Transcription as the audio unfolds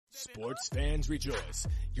Sports fans rejoice.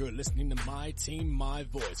 You're listening to My Team, My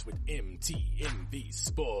Voice with MTMV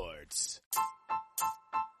Sports.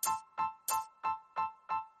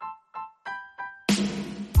 What's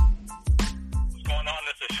going on?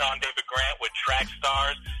 This is Sean David Grant with Track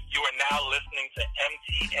Stars. You are now listening to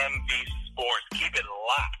MTMV Sports. Keep it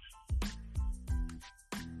locked.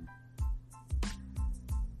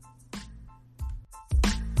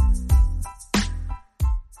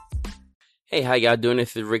 Hey, how y'all doing?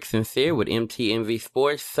 This is Rick Sincere with MTMV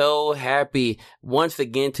Sports. So happy once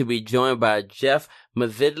again to be joined by Jeff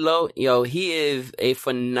Mazzillo. Yo, he is a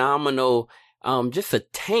phenomenal, just a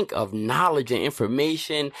tank of knowledge and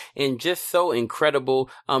information and just so incredible.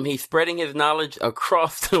 He's spreading his knowledge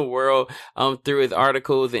across the world, through his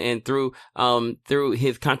articles and through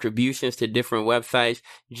his contributions to different websites.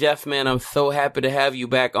 Jeff, man, I'm so happy to have you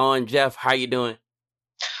back on. Jeff, how you doing?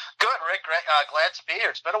 Good, Rick. Glad to be here.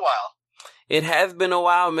 It's been a while. It has been a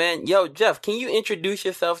while, man. Yo, Jeff, can you introduce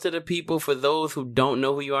yourself to the people for those who don't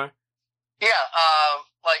know who you are? Yeah,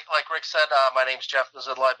 like Rick said, my name's Jeff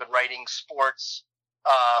Mazzillo. I've been writing sports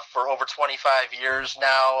for over 25 years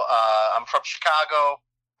now. I'm from Chicago.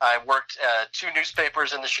 I worked two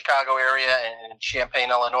newspapers in the Chicago area and in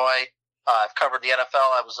Champaign, Illinois. I've covered the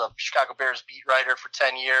NFL. I was a Chicago Bears beat writer for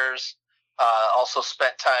 10 years. Also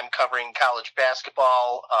spent time covering college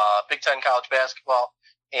basketball, Big Ten college basketball,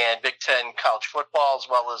 and Big Ten college football, as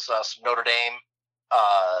well as some Notre Dame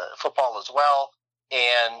football as well.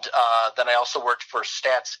 And then I also worked for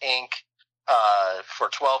Stats Inc. For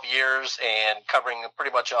 12 years and covering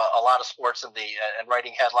pretty much a lot of sports and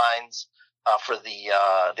writing headlines for the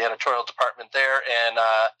editorial department there. And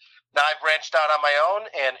now I've branched out on my own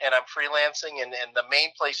and I'm freelancing. And the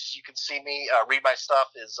main places you can see me read my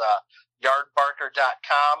stuff is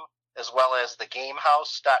yardbarker.com as well as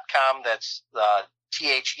thegamehouse.com. That's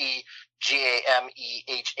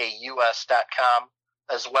TheGamehaus.com,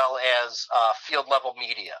 as well as Field Level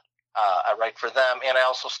Media. I write for them, and I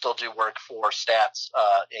also still do work for Stats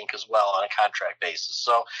Inc. as well on a contract basis.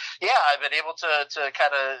 So, yeah, I've been able to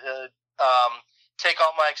kind of take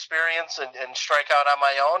all my experience and strike out on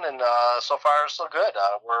my own, and so far so good.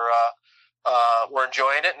 We're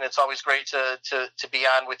enjoying it, and it's always great to be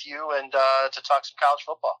on with you and to talk some college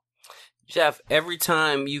football. Jeff, every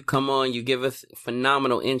time you come on, you give us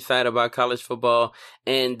phenomenal insight about college football,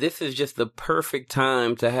 and this is just the perfect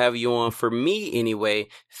time to have you on. For me, anyway,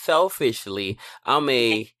 selfishly, I'm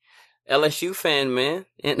a LSU fan, man,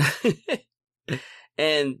 and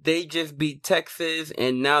and they just beat Texas,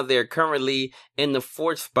 and now they're currently in the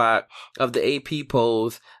fourth spot of the AP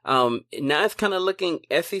polls. Now it's kind of looking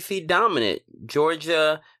SEC dominant.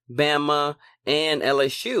 Georgia, Bama, and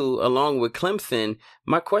LSU, along with Clemson.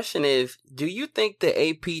 My question is, do you think the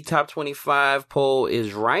AP Top 25 poll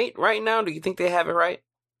is right now? Do you think they have it right?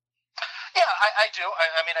 Yeah, I do.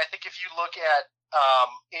 I mean, I think if you look at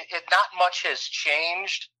not much has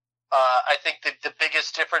changed. I think the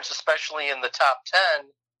biggest difference, especially in the top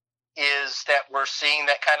 10, is that we're seeing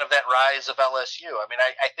that rise of LSU. I mean,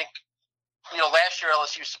 I think, last year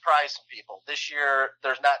LSU surprised some people. This year,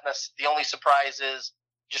 there's not the only surprise is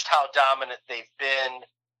just how dominant they've been.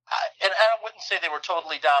 And I wouldn't say they were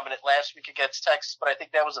totally dominant last week against Texas, but I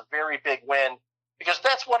think that was a very big win because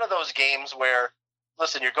that's one of those games where,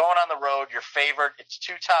 listen, you're going on the road, you're favored, it's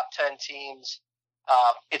two top 10 teams.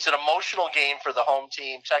 It's an emotional game for the home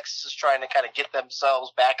team. Texas is trying to kind of get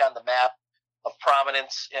themselves back on the map of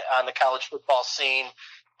prominence on the college football scene.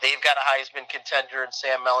 They've got a Heisman contender in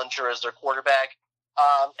Sam Mellinger as their quarterback.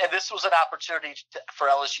 And this was an opportunity for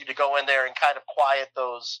LSU to go in there and kind of quiet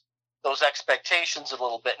those expectations a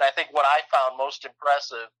little bit. And I think what I found most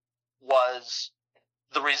impressive was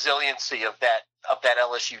the resiliency of that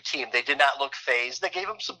LSU team. They did not look phased. They gave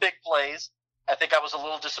them some big plays. I think I was a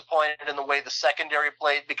little disappointed in the way the secondary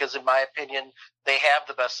played because, in my opinion, they have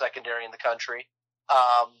the best secondary in the country.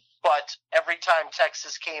 But every time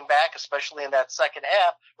Texas came back, especially in that second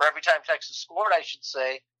half, or every time Texas scored, I should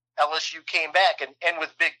say, LSU came back and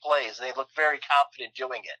with big plays. They looked very confident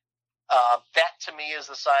doing it. That, to me, is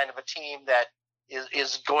the sign of a team that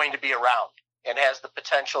is going to be around and has the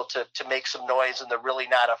potential to make some noise, and they're really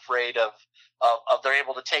not afraid of they're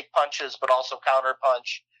able to take punches but also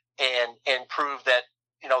counterpunch and prove that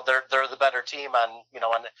they're the better team on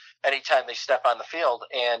any time they step on the field.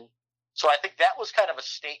 And so I think that was kind of a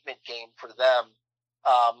statement game for them.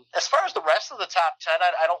 As far as the rest of the top 10,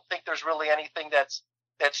 I don't think there's really anything that's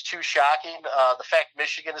too shocking. The fact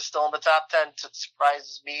Michigan is still in the top 10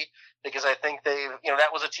 surprises me because I think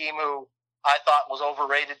that was a team who I thought was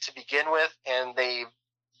overrated to begin with, and they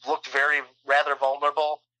looked rather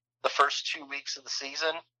vulnerable the first 2 weeks of the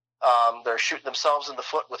season. They're shooting themselves in the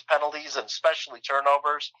foot with penalties and especially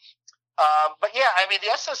turnovers. But yeah, I mean, the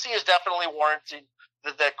SSC is definitely warranted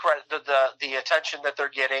the attention that they're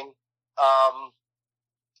getting.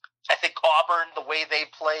 I think Auburn, the way they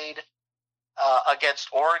played against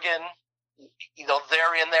Oregon,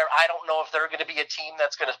 they're in there. I don't know if they're going to be a team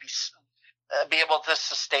that's going to be able to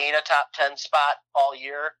sustain a top 10 spot all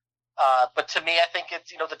year. But to me, I think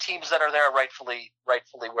it's the teams that are there are rightfully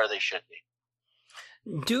where they should be.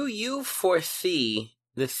 Do you foresee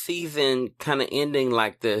the season kind of ending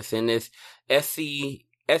like this in this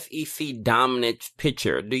SEC dominant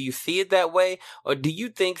picture? Do you see it that way? Or do you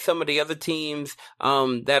think some of the other teams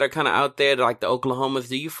that are kind of out there, like the Oklahomas,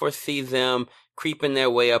 do you foresee them creeping their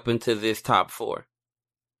way up into this top 4?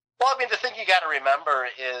 Well, I mean, the thing you got to remember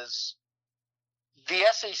is the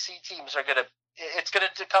SEC teams it's going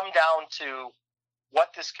to come down to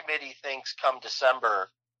what this committee thinks come December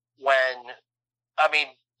when, I mean,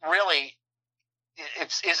 really,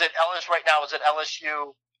 is it right now, is it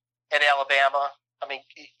LSU and Alabama? I mean,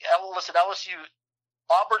 listen,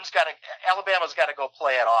 Alabama's got to go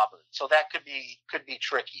play at Auburn, so that could be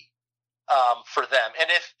tricky for them. And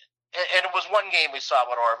it was one game we saw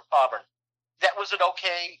with Auburn.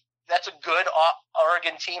 That's a good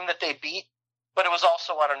Oregon team that they beat, but it was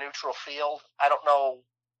also on a neutral field. I don't know,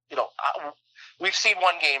 we've seen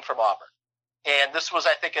one game from Auburn, and this was,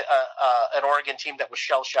 I think, an Oregon team that was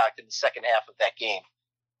shell-shocked in the second half of that game.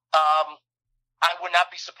 I would not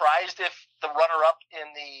be surprised if the runner-up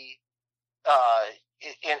in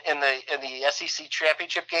the SEC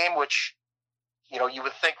championship game, which you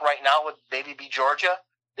would think right now would maybe be Georgia,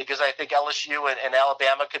 because I think LSU and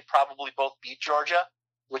Alabama could probably both beat Georgia,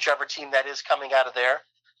 whichever team that is coming out of there.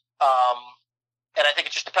 And I think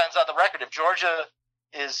it just depends on the record. If Georgia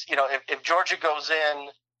is, if Georgia goes in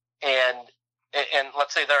and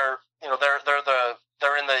let's say they're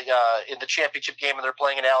in the championship game and they're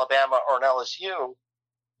playing in Alabama or an LSU,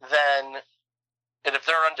 and if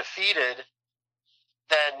they're undefeated,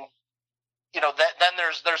 then then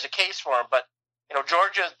there's a case for them. But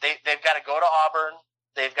Georgia, they've got to go to Auburn,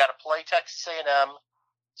 they've got to play Texas A&M,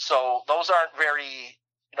 so those aren't really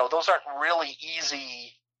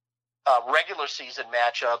easy regular season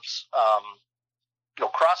matchups,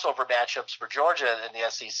 crossover matchups for Georgia in the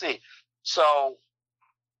SEC. So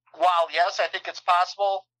while, yes, I think it's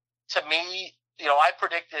possible, to me, I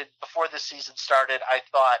predicted before this season started, I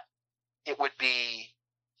thought it would be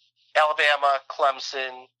Alabama,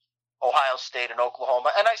 Clemson, Ohio State, and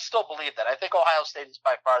Oklahoma. And I still believe that. I think Ohio State is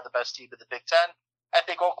by far the best team in the Big Ten. I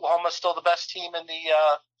think Oklahoma is still the best team in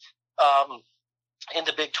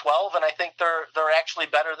the Big 12, and I think they're actually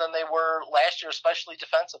better than they were last year, especially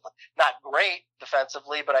defensively. Not great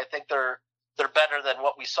defensively, but I think they're better than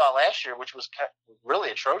what we saw last year, which was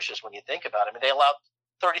really atrocious when you think about it. I mean, they allowed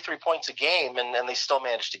 33 points a game, and they still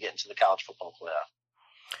managed to get into the college football playoff.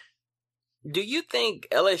 Do you think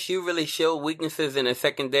LSU really showed weaknesses in the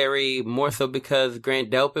secondary more so because Grant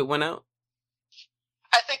Delpit went out?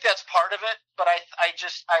 I think that's part of it, but I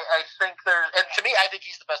think and to me, I think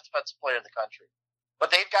he's the best defensive player in the country. But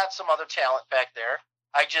they've got some other talent back there.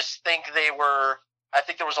 I just think there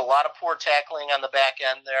was a lot of poor tackling on the back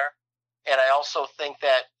end there. And I also think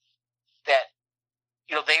that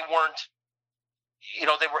they weren't,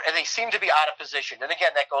 they seemed to be out of position. And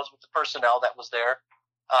again, that goes with the personnel that was there.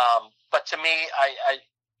 But to me,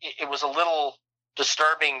 it was a little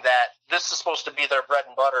disturbing that this is supposed to be their bread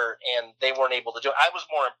and butter and they weren't able to do it. I was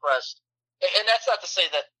more impressed. And that's not to say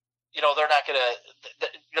that, they're not going to,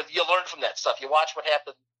 you learn from that stuff. You watch what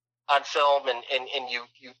happened on film and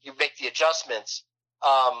you make the adjustments.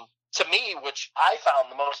 To me, which I found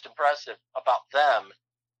the most impressive about them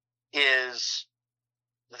is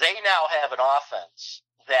they now have an offense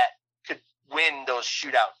that could win those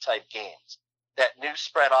shootout type games. That new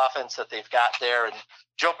spread offense that they've got there. And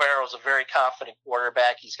Joe Burrow's a very confident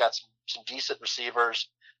quarterback. He's got some decent receivers.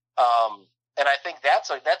 And I think that's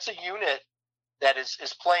a unit that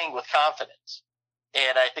is playing with confidence.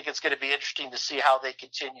 And I think it's going to be interesting to see how they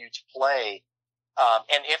continue to play.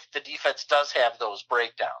 And if the defense does have those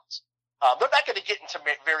breakdowns, they're not going to get into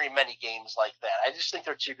very many games like that. I just think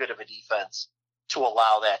they're too good of a defense to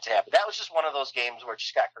allow that to happen. That was just one of those games where it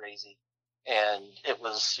just got crazy. And it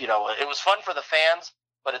was, it was fun for the fans,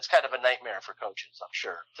 but it's kind of a nightmare for coaches, I'm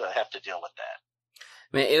sure, to have to deal with that.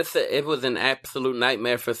 Man, it was an absolute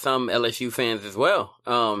nightmare for some LSU fans as well.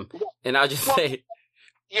 And I'll just say,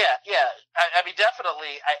 yeah. I mean,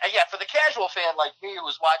 definitely. For the casual fan like me who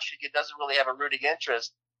was watching it, doesn't really have a rooting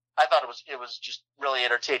interest. I thought it was just really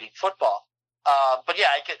entertaining football. But yeah,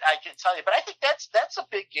 I can tell you. But I think that's a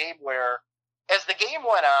big game where, as the game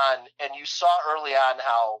went on, and you saw early on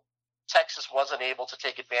how Texas wasn't able to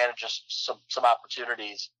take advantage of some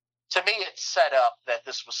opportunities. To me, it set up that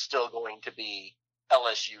this was still going to be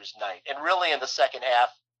LSU's night. And really in the second half,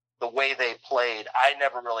 the way they played, I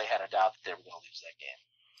never really had a doubt that they were going to lose that game.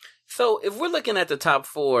 So if we're looking at the top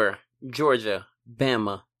four, Georgia,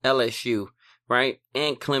 Bama, LSU, right,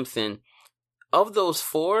 and Clemson, of those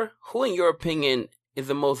four, who in your opinion is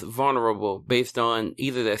the most vulnerable based on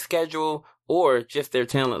either their schedule or just their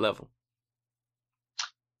talent level?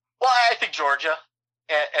 Well, I think Georgia,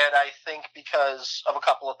 and I think because of a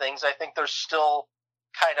couple of things, I think they're still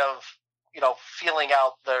kind of, feeling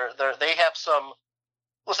out they have some.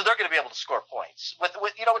 Listen, they're going to be able to score points with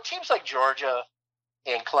teams like Georgia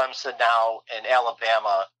and Clemson now and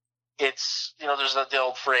Alabama. It's there's the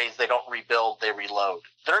old phrase, they don't rebuild, they reload.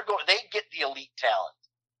 They get the elite talent.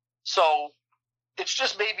 So it's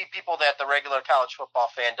just maybe people that the regular college football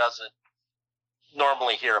fan doesn't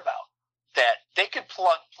normally hear about, that they could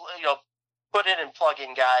put in and plug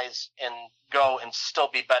in guys and go and still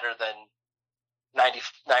be better than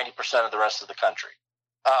 90% of the rest of the country.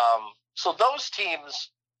 So those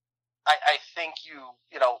teams, I think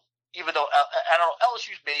even though I don't know,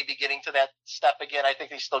 LSU's maybe getting to that step again, I think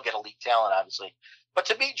they still get elite talent, obviously. But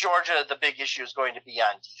to me, Georgia, the big issue is going to be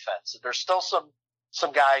on defense. There's still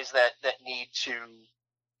some guys that need to,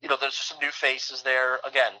 there's some new faces there,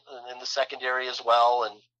 again, in the secondary as well.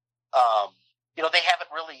 And, they haven't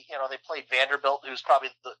really, they played Vanderbilt, who's probably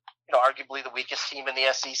arguably the weakest team in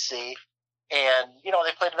the SEC. And,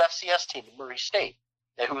 they played an FCS team in Murray State,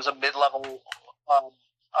 who was a mid-level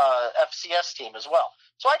FCS team as well.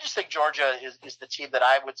 So I just think Georgia is the team that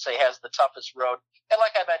I would say has the toughest road. And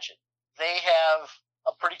like I mentioned, they have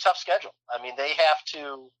a pretty tough schedule. I mean, they have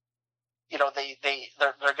to,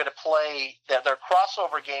 they're going to play their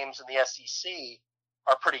crossover games in the SEC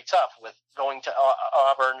are pretty tough, with going to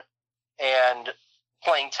Auburn and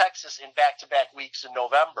playing Texas in back-to-back weeks in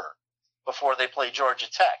November before they play Georgia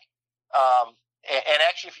Tech. And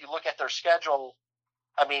actually, if you look at their schedule,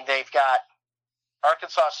 I mean, they've got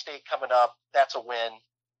Arkansas State coming up. That's a win.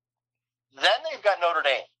 Then they've got Notre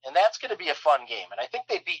Dame, and that's going to be a fun game. And I think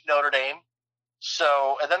they beat Notre Dame.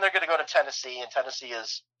 So, and then they're going to go to Tennessee, and Tennessee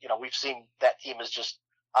is, we've seen that team is just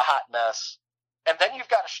a hot mess. And then you've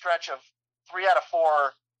got a stretch of 3 out of 4.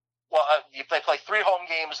 Well, they play 3 home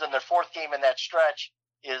games, and their 4th game in that stretch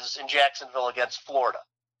is in Jacksonville against Florida,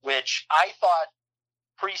 which I thought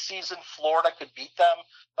preseason Florida could beat them,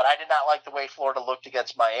 but I did not like the way Florida looked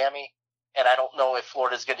against Miami. And I don't know if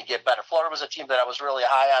Florida is going to get better. Florida was a team that I was really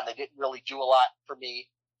high on. They didn't really do a lot for me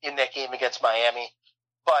in that game against Miami.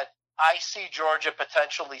 But I see Georgia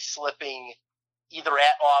potentially slipping either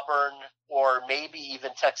at Auburn or maybe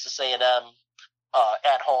even Texas A&M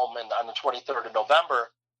at home on the 23rd of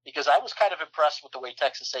November, because I was kind of impressed with the way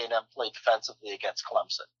Texas A&M played defensively against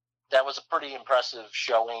Clemson. That was a pretty impressive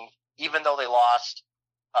showing, even though they lost.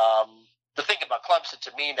 The thing about Clemson,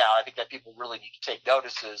 to me now, I think that people really need to take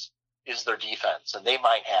notice is their defense, and they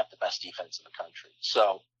might have the best defense in the country.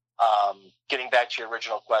 So getting back to your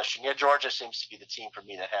original question, yeah, Georgia seems to be the team for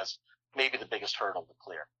me that has maybe the biggest hurdle to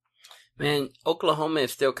clear. Man, Oklahoma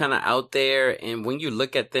is still kind of out there, and when you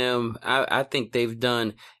look at them, I think they've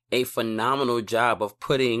done a phenomenal job of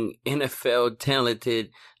putting NFL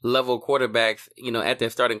talented level quarterbacks, at their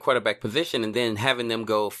starting quarterback position, and then having them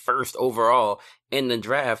go first overall in the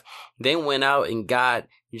draft. They went out and got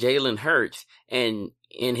Jalen Hurts, and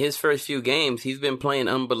in his first few games, he's been playing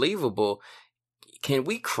unbelievable. Can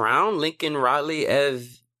we crown Lincoln Riley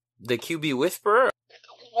as the QB whisperer?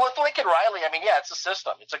 With Lincoln Riley, I mean, yeah, it's a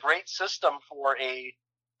system. It's a great system for a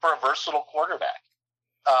versatile quarterback.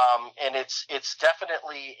 And it's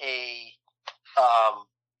definitely a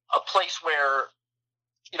place where,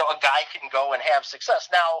 a guy can go and have success.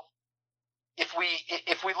 Now, if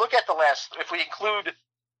we look at if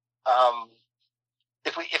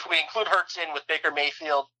we include Hurts in with Baker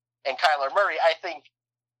Mayfield and Kyler Murray, I think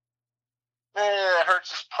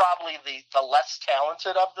Hurts is probably the less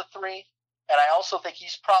talented of the three. And I also think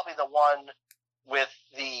he's probably the one with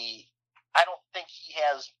I don't think he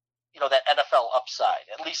has, that NFL upside,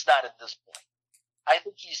 at least not at this point. I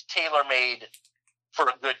think he's tailor-made for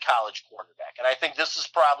a good college quarterback. And I think this is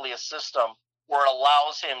probably a system where it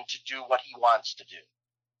allows him to do what he wants to do.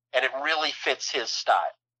 And it really fits his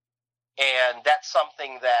style. And that's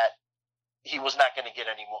something that he was not going to get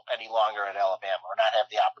any longer at Alabama, or not have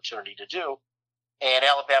the opportunity to do. And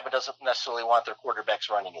Alabama doesn't necessarily want their quarterbacks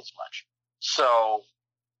running as much. So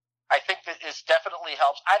I think that it definitely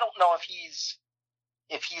helps. I don't know if he's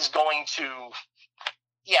going to,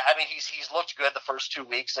 I mean, he's looked good the first 2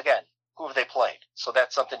 weeks. Again, who have they played? So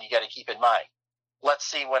that's something you got to keep in mind. Let's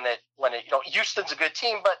see when it, Houston's a good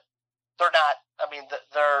team, but they're not. I mean,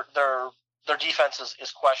 their defense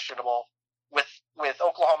is questionable. With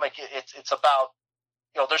Oklahoma, it's about,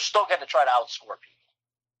 they're still going to try to outscore people.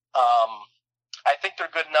 I think they're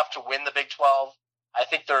good enough to win the Big 12. I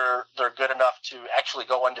think they're good enough to actually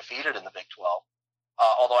go undefeated in the Big 12.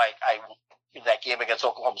 Although that game against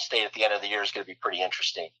Oklahoma State at the end of the year is going to be pretty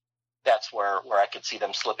interesting. That's where I could see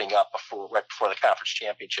them slipping up right before the conference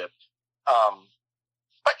championship.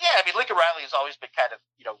 But yeah, I mean, Lincoln Riley has always been kind of,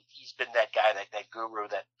 he's been that guy, that guru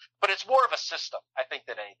but it's more of a system, I think,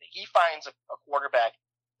 than anything. He finds a quarterback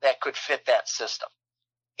that could fit that system.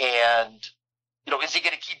 And, is he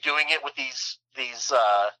going to keep doing it with these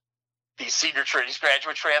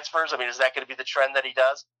graduate transfers? I mean, is that going to be the trend that he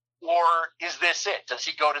does? Or is this it? Does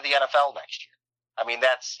he go to the NFL next year? I mean,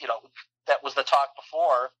 that's, that was the talk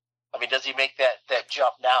before. I mean, does he make that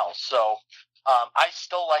jump now? So, I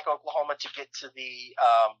still like Oklahoma to get to the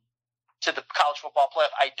college football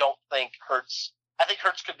playoff. I think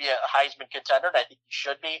Hurts could be a Heisman contender, and I think he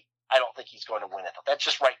should be. I don't think he's going to win it. That's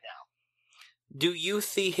just right now. Do you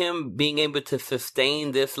see him being able to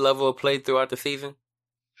sustain this level of play throughout the season?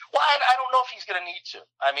 Well, I don't know if he's going to need to.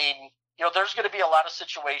 I mean, there's going to be a lot of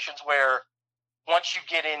situations where once you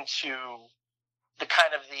get into the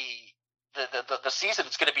kind of the season,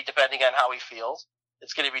 it's going to be depending on how he feels.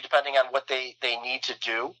 It's going to be depending on what they need to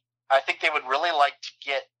do. I think they would really like to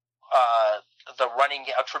get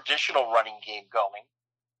a traditional running game going.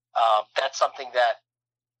 That's something that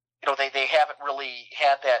they haven't really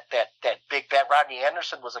had that big bat. Rodney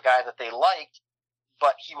Anderson was a guy that they liked,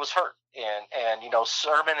 but he was hurt, and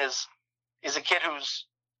Sermon is a kid who's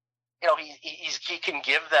he can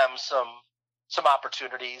give them some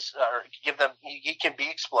opportunities, or he can be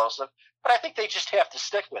explosive, but I think they just have to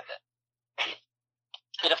stick with it.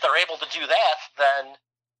 And if they're able to do that, then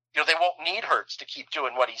they won't need Hurts to keep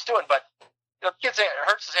doing what he's doing. But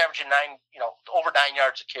Hurts is averaging over 9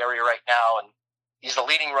 yards a carry right now, and he's the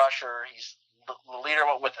leading rusher. He's the leader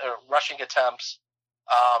with rushing attempts.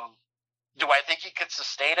 Do I think he could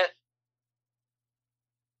sustain it?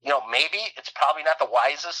 Maybe. It's probably not the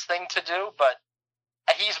wisest thing to do, but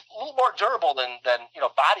he's a little more durable than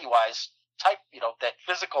body-wise type, that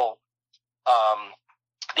physical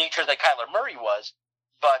nature that Kyler Murray was.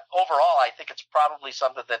 But overall, I think it's probably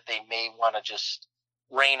something that they may want to just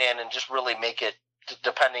rein in and just really make it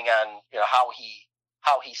depending on how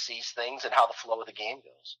he sees things and how the flow of the game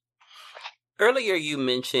goes. Earlier, you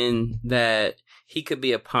mentioned that he could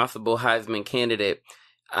be a possible Heisman candidate.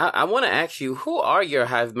 I want to ask you, who are your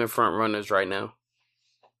Heisman front runners right now?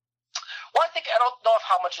 Well, I don't know if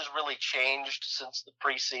how much has really changed since the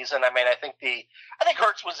preseason. I mean, I think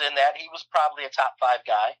Hurts was in that. He was probably a top 5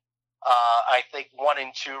 guy. I think 1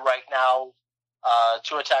 and 2 right now,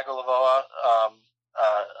 Tua Tagovailoa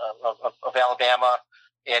of Alabama,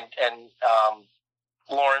 and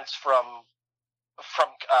Lawrence from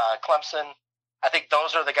Clemson. I think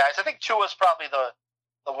those are the guys. I think Tua's probably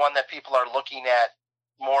the one that people are looking at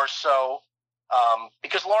more so,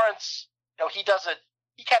 because Lawrence,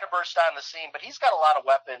 he kind of burst on the scene, but he's got a lot of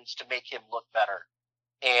weapons to make him look better.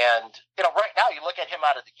 And right now you look at him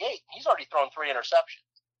out of the gate, he's already thrown 3 interceptions.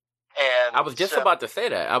 And I was just about to say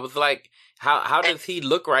that. I was like, how does he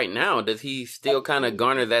look right now? Does he still kind of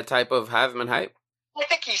garner that type of Heisman hype? I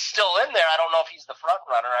think he's still in there. I don't know if he's the front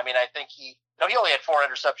runner. I mean, I think he only had 4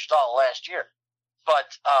 interceptions all last year.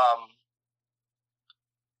 But,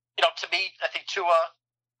 to me, I think Tua,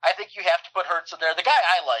 I think you have to put Hurts in there. The guy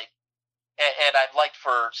I like, and I've liked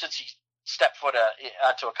since he stepped foot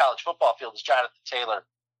onto a college football field, is Jonathan Taylor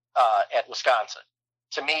at Wisconsin.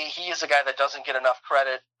 To me, he is a guy that doesn't get enough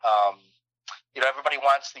credit. Everybody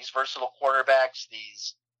wants these versatile quarterbacks,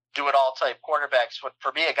 these do-it-all type quarterbacks. But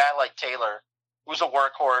for me, a guy like Taylor, who's a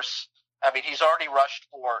workhorse, I mean, he's already rushed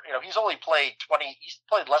for, he's only played he's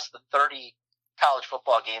played less than 30 college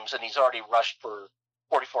football games, and he's already rushed for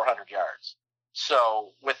 4,400 yards.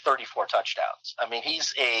 So, with 34 touchdowns. I mean,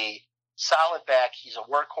 he's a solid back. He's a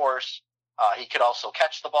workhorse. He could also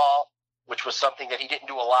catch the ball, which was something that he didn't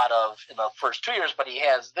do a lot of in the first 2 years, but he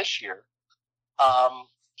has this year.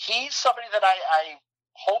 He's somebody that I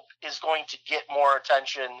hope is going to get more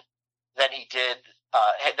attention than he did,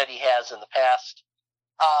 that he has in the past.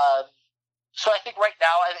 So I think right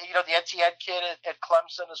now, the Etienne kid at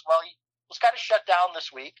Clemson as well, he was kind of shut down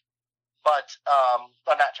this week, but,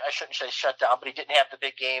 I shouldn't say shut down, but he didn't have the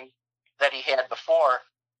big game that he had before.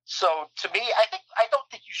 So to me, I don't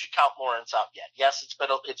think you should count Lawrence out yet. Yes, it's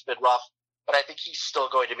been rough, but I think he's still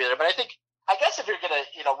going to be there. But I guess if you're going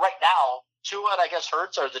to, right now, Tua and I guess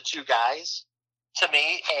Hurts are the 2 guys to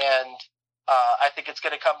me. And I think it's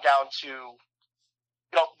going to come down to,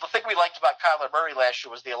 the thing we liked about Kyler Murray last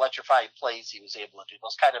year was the electrifying plays he was able to do,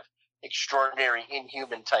 those kind of extraordinary,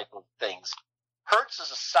 inhuman type of things. Hurts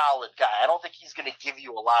is a solid guy. I don't think he's going to give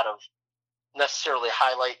you a lot of necessarily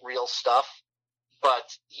highlight reel stuff,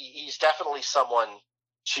 but he's definitely someone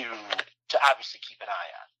to obviously keep an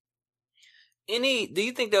eye on. Do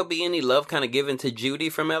you think there'll be any love kind of given to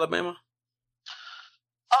Jeudy from Alabama?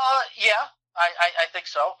 Yeah, I think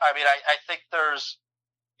so. I mean, I think there's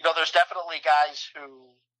definitely guys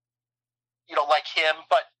who, like him,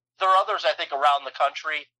 but there are others I think around the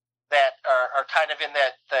country that are kind of in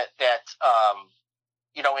that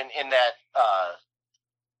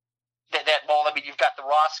mold. I mean, you've got the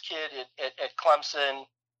Ross kid at Clemson.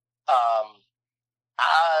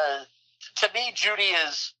 To me, Jeudy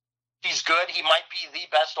he's good. He might be the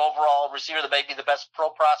best overall receiver, maybe the best pro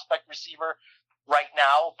prospect receiver right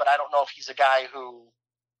now, but I don't know if he's a guy who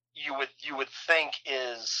you would think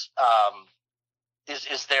is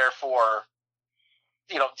there for,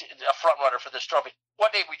 a front runner for this trophy. One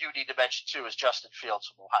name we do need to mention too is Justin Fields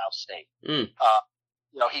from Ohio State.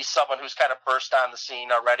 He's someone who's kind of burst on the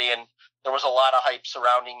scene already, and there was a lot of hype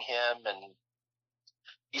surrounding him, and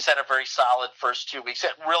he's had a very solid first 2 weeks.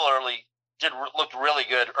 Looked really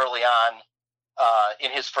good early on in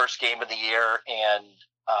his first game of the year, and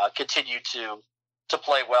continued to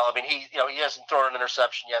play well. I mean, he hasn't thrown an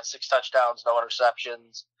interception yet. 6 touchdowns, no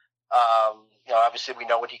interceptions. Obviously we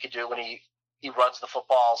know what he could do when he runs the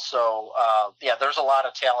football. So there's a lot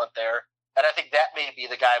of talent there, and I think that may be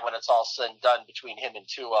the guy when it's all said and done between him and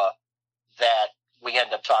Tua that we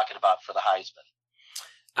end up talking about for the Heisman.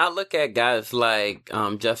 I look at guys like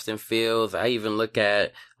Justin Fields. I even look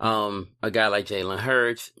at a guy like Jalen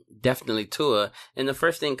Hurts, definitely Tua. And the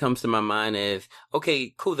first thing comes to my mind is,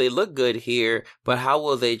 okay, cool, they look good here, but how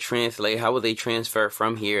will they translate? How will they transfer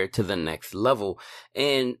from here to the next level?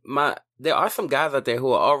 And there are some guys out there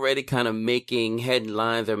who are already kind of making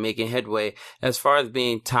headlines or making headway as far as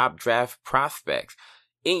being top draft prospects.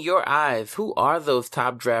 In your eyes, who are those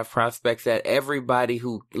top draft prospects that everybody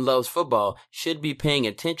who loves football should be paying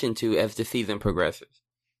attention to as the season progresses?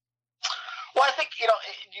 Well, I think, you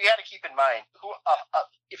got to keep in mind,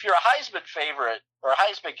 if you're a Heisman favorite or a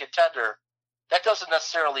Heisman contender, that doesn't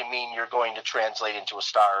necessarily mean you're going to translate into a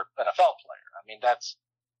star NFL player. I mean, that's,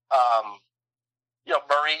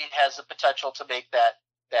 Murray has the potential to make that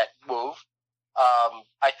move.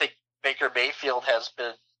 I think Baker Mayfield has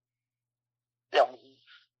been,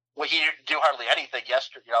 well, he didn't do hardly anything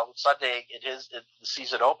yesterday. Sunday in the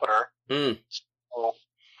season opener. So,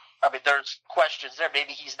 I mean, there's questions there.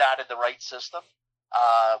 Maybe he's not in the right system.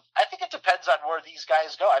 I think it depends on where these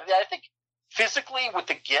guys go. I mean, I think physically with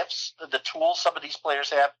the gifts, the tools some of these players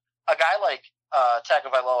have, a guy like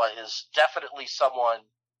Tagovailoa is definitely someone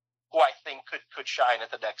who I think could shine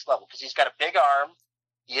at the next level because he's got a big arm.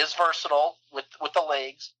 He is versatile with the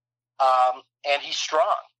legs, and he's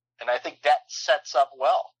strong. And I think that sets up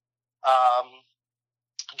well.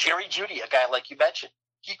 Jerry Jeudy, a guy like you mentioned,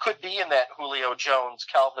 he could be in that Julio Jones,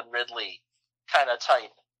 Calvin Ridley kind of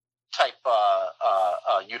type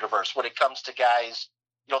universe when it comes to guys,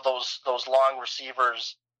 those long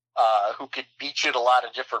receivers who could beat you in a lot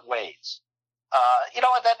of different ways. And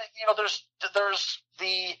then there's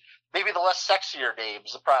maybe the less sexier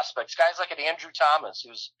names, the prospects, guys like an Andrew Thomas,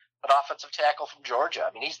 who's an offensive tackle from Georgia.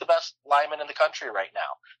 I mean, he's the best lineman in the country right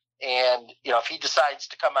now. And, if he decides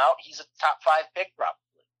to come out, he's a top 5 pick probably.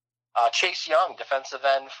 Chase Young, defensive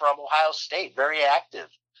end from Ohio State, very active.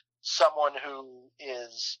 Someone who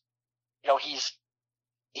is,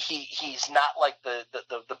 he's not like the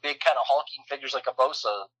big kind of hulking figures like a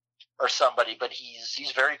Bosa or somebody, but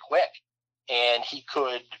he's very quick. And he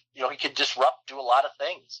could disrupt, do a lot of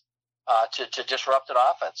things to disrupt an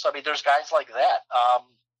offense. So, I mean, there's guys like that.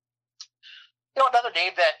 Another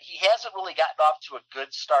name that he hasn't really gotten off to a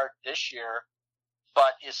good start this year,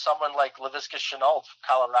 but is someone like Laviska Shenault from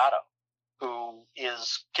Colorado, who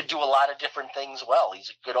can do a lot of different things well. He's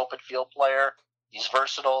a good open field player. He's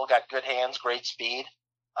versatile, got good hands, great speed.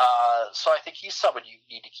 So I think he's someone you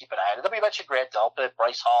need to keep an eye on. Then we mentioned Grant Delpit,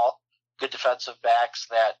 Bryce Hall, good defensive backs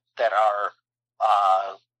that are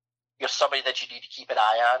somebody that you need to keep an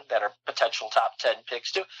eye on, that are potential top 10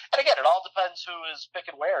 picks too. And again, it all depends who is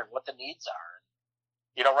picking where and what the needs are.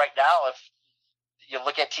 Right now, if you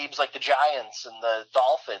look at teams like the Giants and the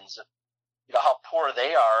Dolphins, and how poor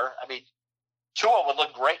they are, I mean, Tua would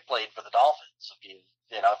look great playing for the Dolphins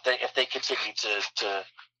if they continue to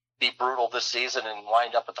be brutal this season and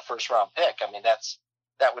wind up with the first round pick. I mean,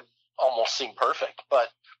 that would almost seem perfect. But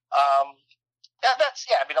I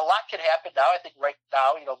mean, a lot can happen now. I think right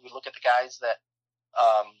now, we look at the guys that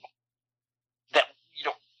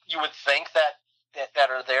you would think that that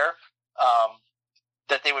are there,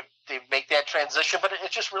 that they make that transition. But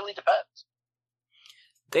it just really depends.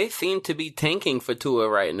 They seem to be tanking for Tua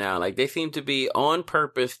right now. Like, they seem to be on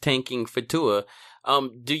purpose tanking for Tua.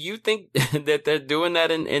 Do you think that they're doing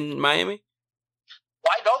that in Miami?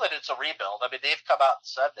 Well, I know that it's a rebuild. I mean, they've come out and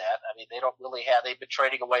said that. I mean, they've been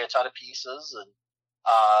trading away a ton of pieces, and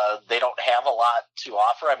they don't have a lot to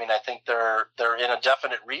offer. I mean, I think they're in a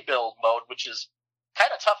definite rebuild mode, which is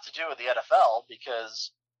kind of tough to do in the NFL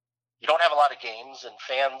because you don't have a lot of games, and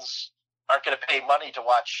fans aren't going to pay money to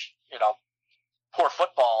watch, poor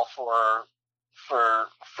football for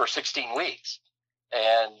 16 weeks.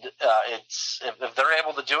 And if they're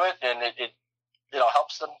able to do it, and it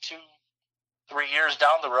helps them 2-3 years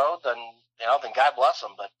down the road, then God bless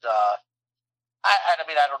them. But I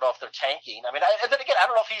don't know if they're tanking. I mean, and then again, I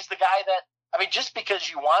don't know if he's the guy that. I mean, just because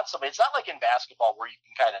you want somebody, it's not like in basketball where you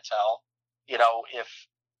can kind of tell,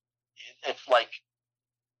 if like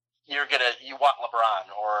you want LeBron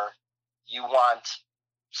or you want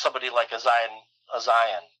somebody like a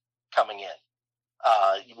Zion coming in.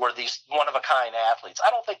 Were these one-of-a-kind athletes. I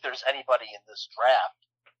don't think there's anybody in this draft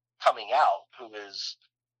coming out who is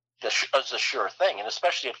a sure thing, and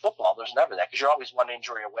especially in football, there's never that, because you're always one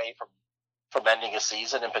injury away from ending a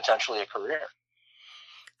season and potentially a career.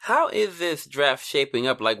 How is this draft shaping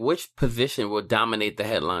up? Like, which position will dominate the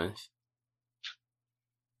headlines?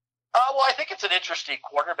 Well, I think it's an interesting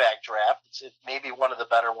quarterback draft. It may be one of the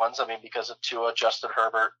better ones. I mean, because of Tua, Justin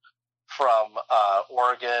Herbert from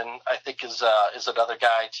Oregon, I think is another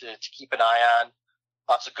guy to keep an eye on.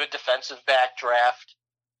 It's a good defensive back draft.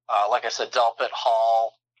 Like I said, Delpit,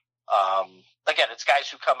 Hall. Again, it's guys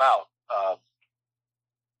who come out.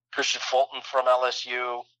 Christian Fulton from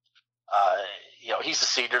LSU. He's a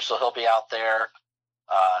senior, so he'll be out there.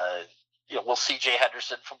 We'll see C.J.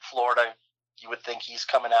 Henderson from Florida. You would think he's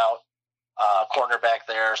coming out, cornerback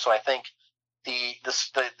there. So I think the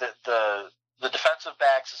defensive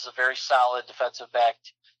backs is a very solid defensive back.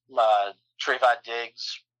 Trayvon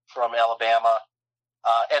Diggs from Alabama,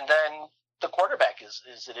 and then the quarterback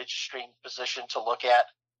is an interesting position to look at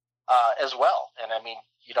as well. And I mean,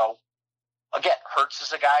 again, Hurts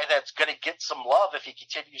is a guy that's going to get some love if he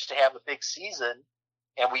continues to have a big season.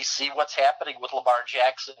 And we see what's happening with Lamar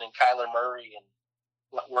Jackson and Kyler Murray and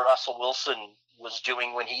what Russell Wilson was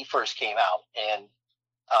doing when he first came out. And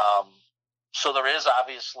so there is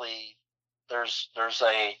obviously there's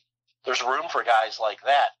room for guys like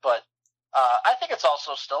that. But I think it's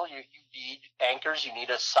also still you need anchors. You need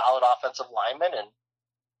a solid offensive lineman. And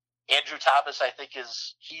Andrew Thomas, I think,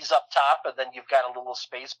 he's up top, and then you've got a little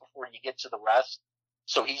space before you get to the rest.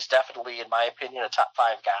 So he's definitely, in my opinion, a top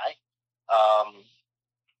 5 guy.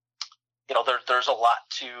 There's a lot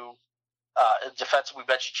to defense. We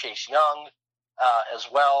mentioned Chase Young as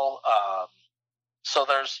well. So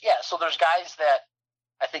there's guys that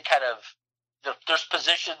I think there's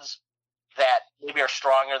positions that maybe are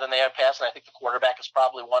stronger than they have past, and I think the quarterback is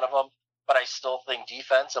probably one of them. But I still think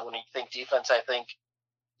defense, and when you think defense, I think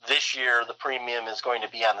this year the premium is going to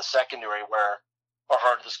be on the secondary, or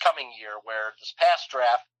this coming year, where this past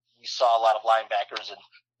draft we saw a lot of linebackers and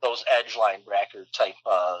those edge linebacker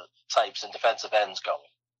types and defensive ends going.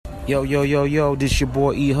 Yo, this your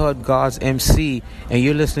boy E. Hud, God's MC, and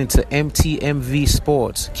you're listening to MTMV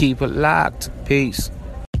Sports. Keep it locked. Peace.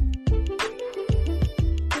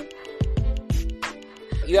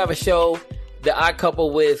 You have a show, The Odd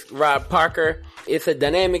Couple with Rob Parker. It's a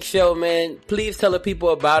dynamic show, man. Please tell the people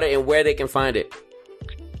about it and where they can find it.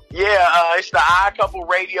 Yeah, it's the Odd Couple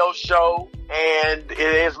radio show, and it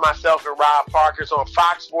is myself and Rob Parker. It's on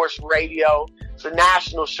Fox Sports Radio. It's a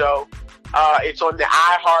national show. It's on the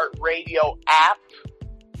iHeartRadio app,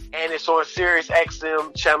 and it's on Sirius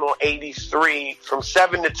XM channel 83 from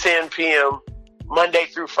 7 to 10 p.m. Monday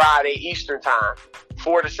through Friday Eastern Time,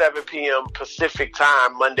 4 to 7 p.m. Pacific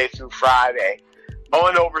Time, Monday through Friday.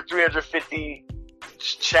 On over 350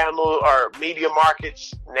 channel or media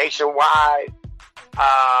markets nationwide.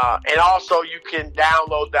 And also you can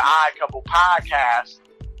download the Odd Couple podcast,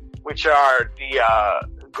 which are the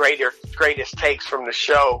greatest takes from the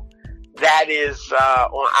show. That is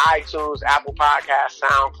on iTunes, Apple Podcasts,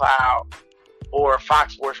 SoundCloud, or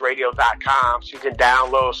FoxSportsRadio.com. So you can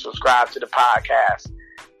download, subscribe to the podcast,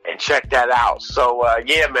 and check that out. So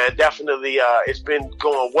yeah, man, definitely it's been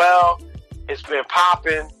going well. It's been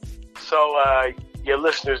popping. So your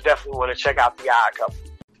listeners definitely want to check out the Odd Couple.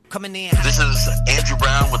 Coming in. This is Andrew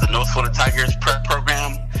Brown with the North Florida Tigers prep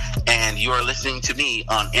program, and you are listening to me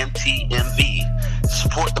on MTMV.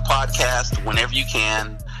 Support the podcast whenever you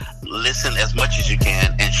can, listen as much as you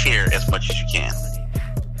can, and share as much as you can.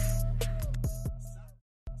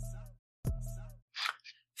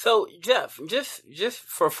 So, Jeff, just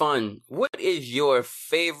for fun, what is your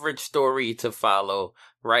favorite story to follow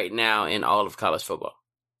right now in all of college football?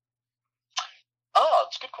 Oh,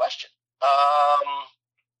 it's a good question.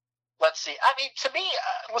 Let's see. I mean, to me,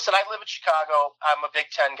 listen, I live in Chicago. I'm a Big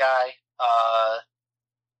Ten guy.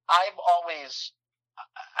 I'm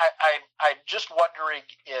just wondering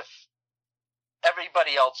if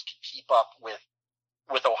everybody else can keep up with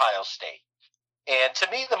Ohio State. And to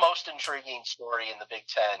me, the most intriguing story in the Big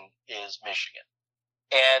Ten is Michigan.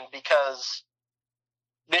 And because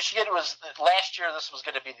Michigan was, last year, this was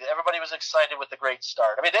going to be, everybody was excited with the great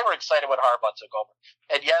start. I mean, they were excited when Harbaugh took over.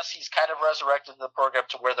 And yes, he's kind of resurrected the program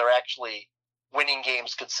to where they're actually winning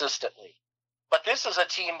games consistently. But this is a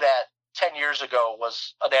team that 10 years ago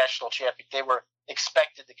was a national champion. They were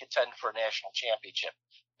expected to contend for a national championship.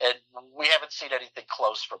 And we haven't seen anything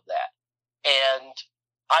close from that. And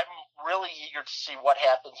I'm really eager to see what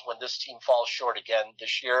happens when this team falls short again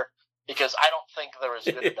this year, because I don't think they're as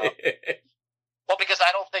good enough. Well, because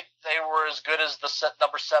I don't think they were as good as the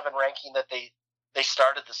number 7 ranking that they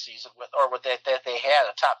started the season with, or what that they had,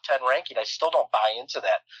 a top 10 ranking. I still don't buy into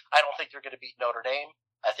that. I don't think they're going to beat Notre Dame.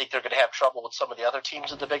 I think they're going to have trouble with some of the other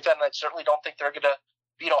teams in the Big Ten. And I certainly don't think they're going to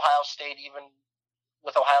beat Ohio State, even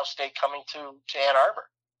with Ohio State coming to Ann Arbor.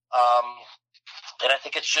 And I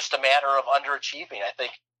think it's just a matter of underachieving. I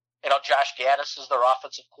think, Josh Gaddis is their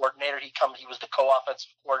offensive coordinator. He was the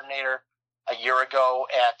co-offensive coordinator a year ago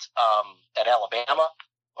at Alabama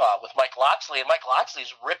with Mike Locksley, and Mike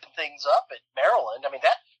Locksley's ripping things up at Maryland. I mean,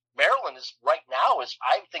 that Maryland is right now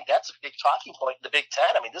I think that's a big talking point in the Big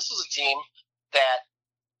Ten. I mean, this is a team that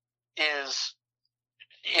is,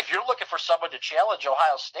 if you're looking for someone to challenge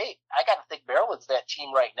Ohio State, I got to think Maryland's that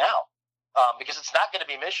team right now. Because it's not going to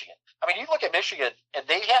be Michigan. I mean, you look at Michigan, and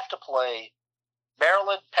they have to play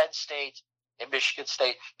Maryland, Penn State, and Michigan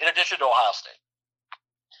State, in addition to Ohio State.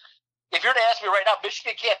 If you're to ask me right now,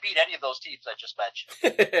 Michigan can't beat any of those teams I just mentioned,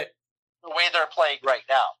 the way they're playing right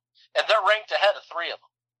now. And they're ranked ahead of 3 of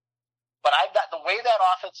them. But the way that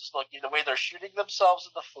offense is looking, the way they're shooting themselves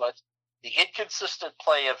in the foot, the inconsistent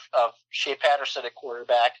play of Shea Patterson at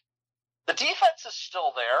quarterback, the defense is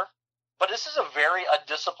still there. But this is a very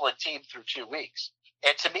undisciplined team through 2 weeks.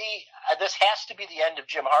 And to me, this has to be the end of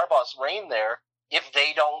Jim Harbaugh's reign there if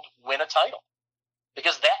they don't win a title.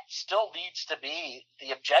 Because that still needs to be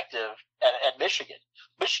the objective at Michigan.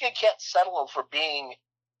 Michigan can't settle for being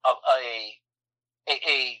a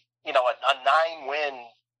 9-win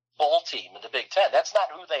bowl team in the Big Ten. That's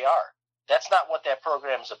not who they are. That's not what that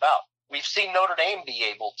program's about. We've seen Notre Dame be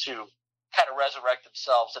able to kind of resurrect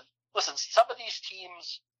themselves. And listen, some of these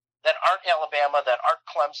teams that aren't Alabama, that aren't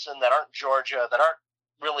Clemson, that aren't Georgia, that aren't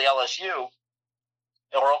really LSU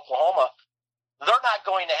or Oklahoma, they're not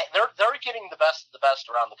going to. They're getting the best of the best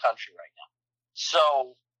around the country right now.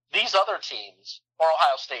 So these other teams, or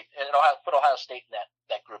Ohio State, and put Ohio State in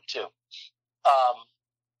that group too.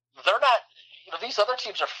 They're not. These other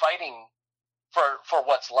teams are fighting for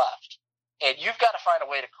what's left, and you've got to find a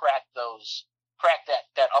way to crack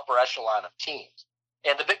that upper echelon of teams.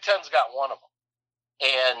 And the Big Ten's got one of them.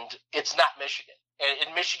 And it's not Michigan.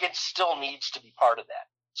 And Michigan still needs to be part of that.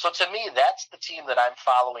 So to me, that's the team that I'm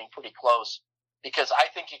following pretty close, because I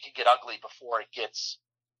think it could get ugly before it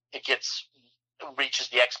reaches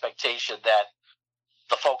the expectation that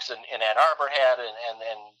the folks in Ann Arbor had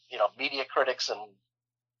and media critics and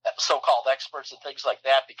so-called experts and things like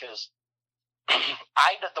that, because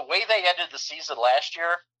the way they ended the season last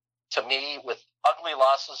year, to me, with ugly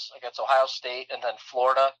losses against Ohio State and then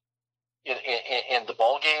Florida, in their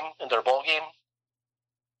bowl game,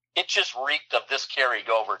 it just reeked of this carrying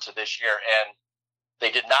over to this year. And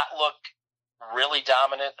they did not look really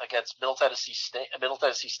dominant against Middle Tennessee State.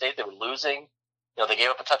 They were losing. They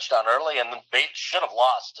gave up a touchdown early, and then they should have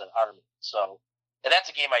lost to Army. So, and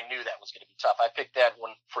that's a game I knew that was going to be tough. I picked that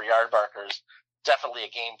one for Yardbarkers. Definitely a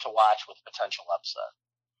game to watch with potential upset.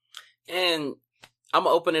 And I'm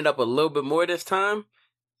going to open it up a little bit more this time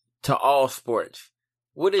to all sports.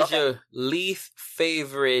 What is your least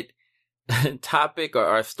favorite topic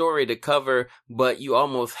or story to cover, but you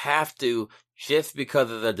almost have to just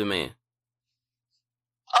because of the demand?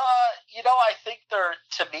 I think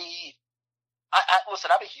to me,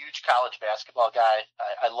 listen, I'm a huge college basketball guy.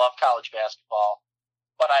 I love college basketball,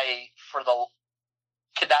 but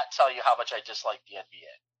cannot tell you how much I dislike the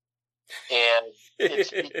NBA. And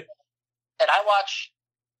and I watch.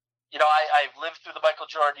 I've lived through the Michael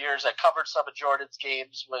Jordan years. I covered some of Jordan's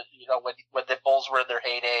games when the Bulls were in their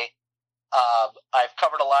heyday. I've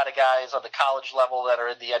covered a lot of guys on the college level that are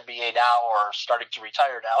in the NBA now or starting to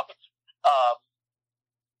retire now.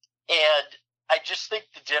 And I just think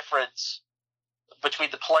the difference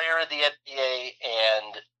between the player in the NBA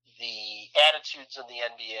and the attitudes in the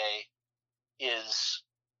NBA is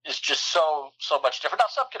just so much different. Now,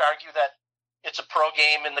 some could argue that it's a pro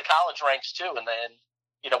game in the college ranks too, and then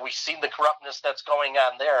we've seen the corruptness that's going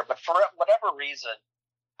on there. But for whatever reason,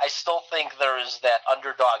 I still think there is that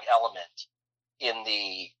underdog element in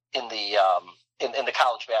the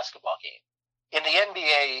college basketball game. In the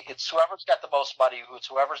NBA, it's whoever's got the most money, it's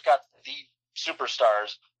whoever's got the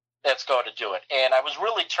superstars that's going to do it. And I was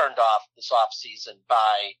really turned off this offseason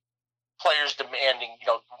by players demanding,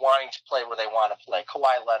 wanting to play where they want to play.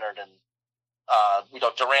 Kawhi Leonard and,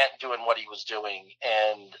 Durant doing what he was doing.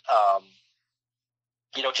 And,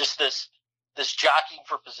 just this jockeying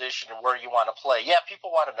for position and where you want to play. Yeah,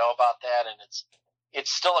 people want to know about that. And it's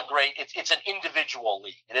still it's an individual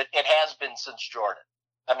league. It has been since Jordan.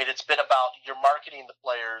 I mean, it's been about you're marketing the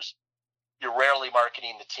players. You're rarely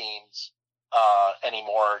marketing the teams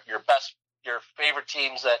anymore. Your favorite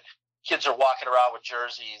teams that kids are walking around with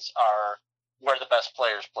jerseys are where the best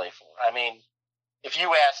players play for. I mean, if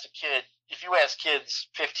you ask kids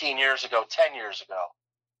 15 years ago, 10 years ago,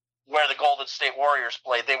 where the Golden State Warriors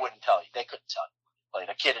played, they wouldn't tell you. They couldn't tell you. They played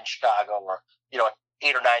a kid in Chicago or, an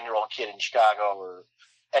 8 or 9 year old kid in Chicago or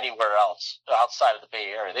anywhere else outside of the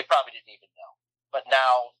Bay Area. They probably didn't even know. But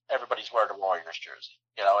now everybody's wearing a Warriors jersey,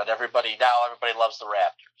 and everybody loves the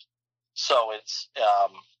Raptors. So it's,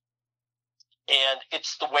 and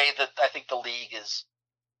it's the way that I think the league is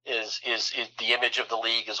the image of the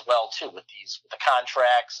league as well too, with the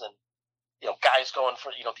contracts and, guys going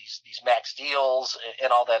for, these max deals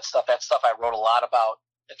and all that stuff. That stuff I wrote a lot about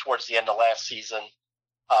towards the end of last season,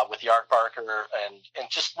 with Yardbarker and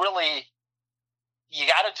just really, you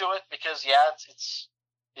got to do it because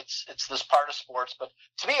it's this part of sports. But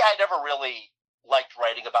to me, I never really liked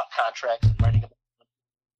writing about contracts and writing about them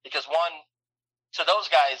because to those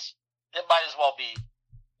guys, it might as well be,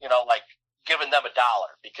 like giving them $1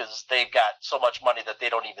 because they've got so much money that they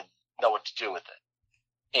don't even know what to do with it.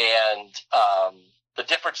 And the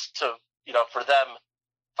difference for them,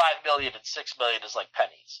 $5 million and $6 million is like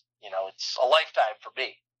pennies. It's a lifetime for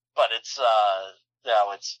me, but it's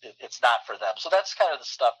not for them. So that's kind of the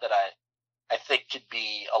stuff that I think could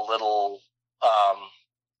be a little,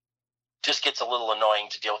 just gets a little annoying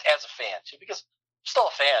to deal with as a fan too, because I'm still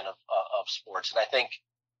a fan of sports. And I think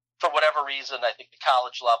for whatever reason, I think the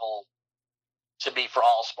college level, to me, for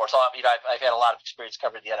all sports, I've had a lot of experience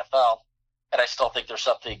covering the NFL, and I still think there's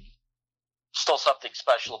something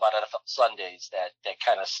special about NFL Sundays that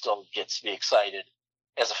kind of still gets me excited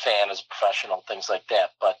as a fan, as a professional, things like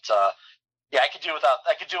that. But I could do without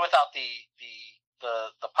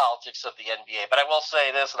the politics of the NBA. But I will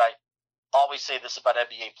say this, and I always say this about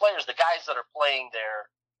NBA players: the guys that are playing there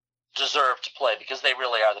deserve to play because they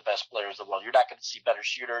really are the best players in the world. You're not going to see better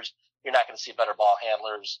shooters, you're not going to see better ball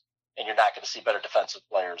handlers, and you're not going to see better defensive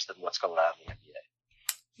players than what's going on in the NBA.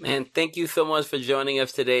 Man, thank you so much for joining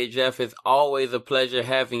us today, Jeff. It's always a pleasure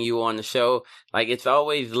having you on the show. Like, it's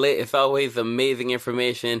always lit. It's always amazing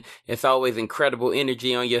information. It's always incredible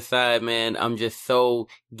energy on your side, man. I'm just so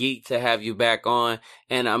geeked to have you back on,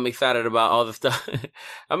 and I'm excited about all the stuff.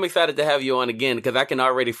 I'm excited to have you on again because I can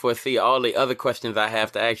already foresee all the other questions I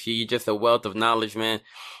have to ask you. You're just a wealth of knowledge, man.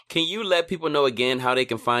 Can you let people know again how they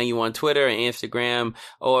can find you on Twitter and Instagram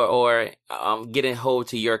or get in hold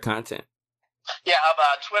to your content? Yeah, I'm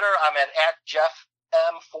on Twitter. I'm at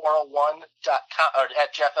JeffM401.com or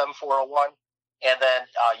at JeffM401, and then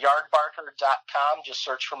Yardbarker.com. Just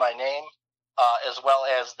search for my name, as well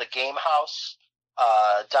as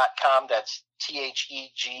thegamehouse.com. That's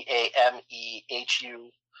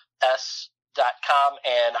TheGameHus.com,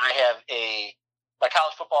 and I have my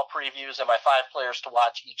college football previews and my 5 players to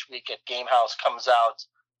watch each week at Gamehouse comes out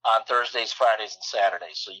on Thursdays, Fridays, and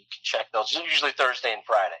Saturdays. So you can check those. Usually Thursday and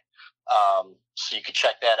Friday. So you can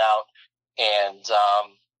check that out. And,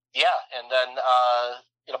 and then,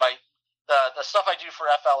 the stuff I do for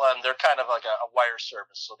FLN, they're kind of like a wire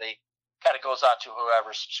service. So they kind of goes out to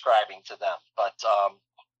whoever's subscribing to them. But,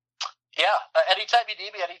 anytime you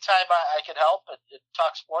need me, anytime I can help and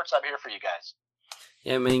talk sports, I'm here for you guys.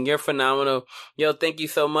 Yeah, man, you're phenomenal. Yo, thank you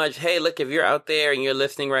so much. Hey, look, if you're out there and you're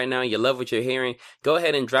listening right now and you love what you're hearing, go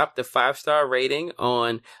ahead and drop the 5-star rating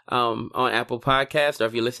on Apple Podcasts, or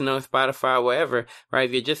if you're listening on Spotify or wherever, right?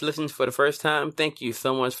 If you're just listening for the first time, thank you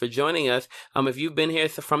so much for joining us. If you've been here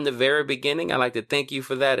from the very beginning, I'd like to thank you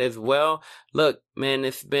for that as well. Look, man,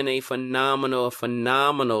 it's been a phenomenal,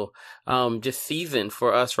 just season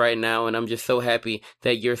for us right now. And I'm just so happy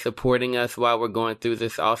that you're supporting us while we're going through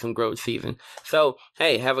this awesome growth season. So,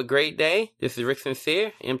 hey, have a great day. This is Rick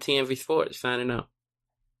Sincere, MTMV Sports, signing out.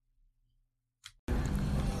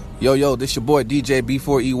 Yo, this your boy DJ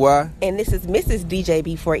B4EY. And this is Mrs. DJ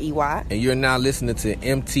B4EY. And you're now listening to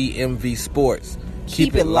MTMV Sports.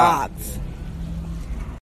 Keep it locked.